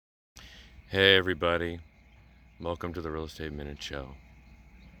Hey everybody, welcome to the Real Estate Minute Show.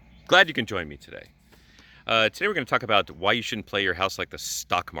 Glad you can join me today. Today we're going to talk about why you shouldn't play your house like the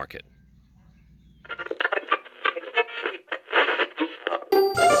stock market.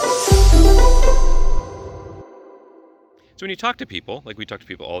 So when you talk to people, like we talk to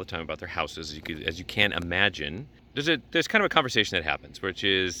people all the time about their houses, as you can imagine, there's kind of a conversation that happens, which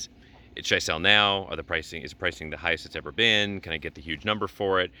is, should I sell now? Is the pricing the highest it's ever been? Can I get the huge number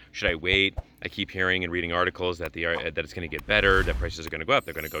for it? Should I wait? I keep hearing and reading articles that that it's going to get better, that prices are going to go up,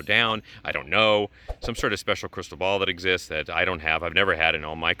 they're going to go down. I don't know. Some sort of special crystal ball that exists that I don't have. I've never had in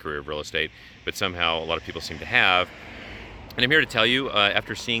all my career of real estate, but somehow a lot of people seem to have. And I'm here to tell you,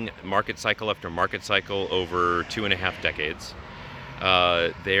 after seeing market cycle after market cycle over 2.5 decades,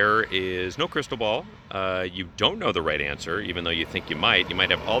 there is no crystal ball. You don't know the right answer, even though you think you might. You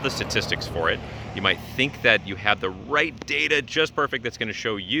might have all the statistics for it. You might think that you have the right data just perfect that's going to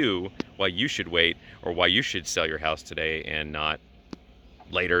show you why you should wait or why you should sell your house today and not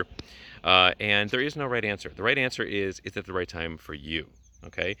later. And there is no right answer. The right answer is it the right time for you?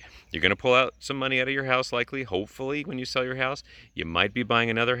 Okay, you're going to pull out some money out of your house likely, hopefully, when you sell your house. You might be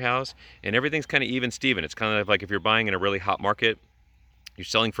buying another house, and everything's kind of even Steven. It's kind of like if you're buying in a really hot market, you're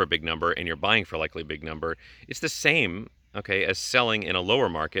selling for a big number and you're buying for likely a big number. It's the same, okay, as selling in a lower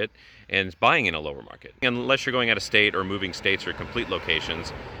market and buying in a lower market. Unless you're going out of state or moving states or complete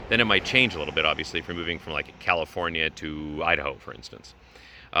locations, then it might change a little bit, obviously, if you're moving from like California to Idaho, for instance.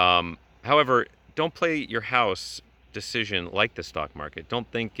 However, don't play your house decision like the stock market. Don't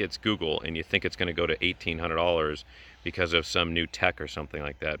think it's Google and you think it's going to go to $1,800 because of some new tech or something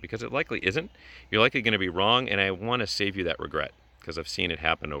like that, because it likely isn't. You're likely going to be wrong, and I want to save you that regret because I've seen it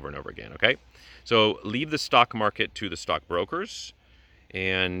happen over and over again, okay? So leave the stock market to the stockbrokers,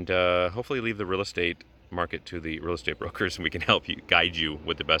 and hopefully leave the real estate market to the real estate brokers, and we can help you, guide you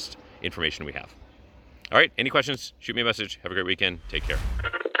with the best information we have. All right, any questions? Shoot me a message. Have a great weekend. Take care.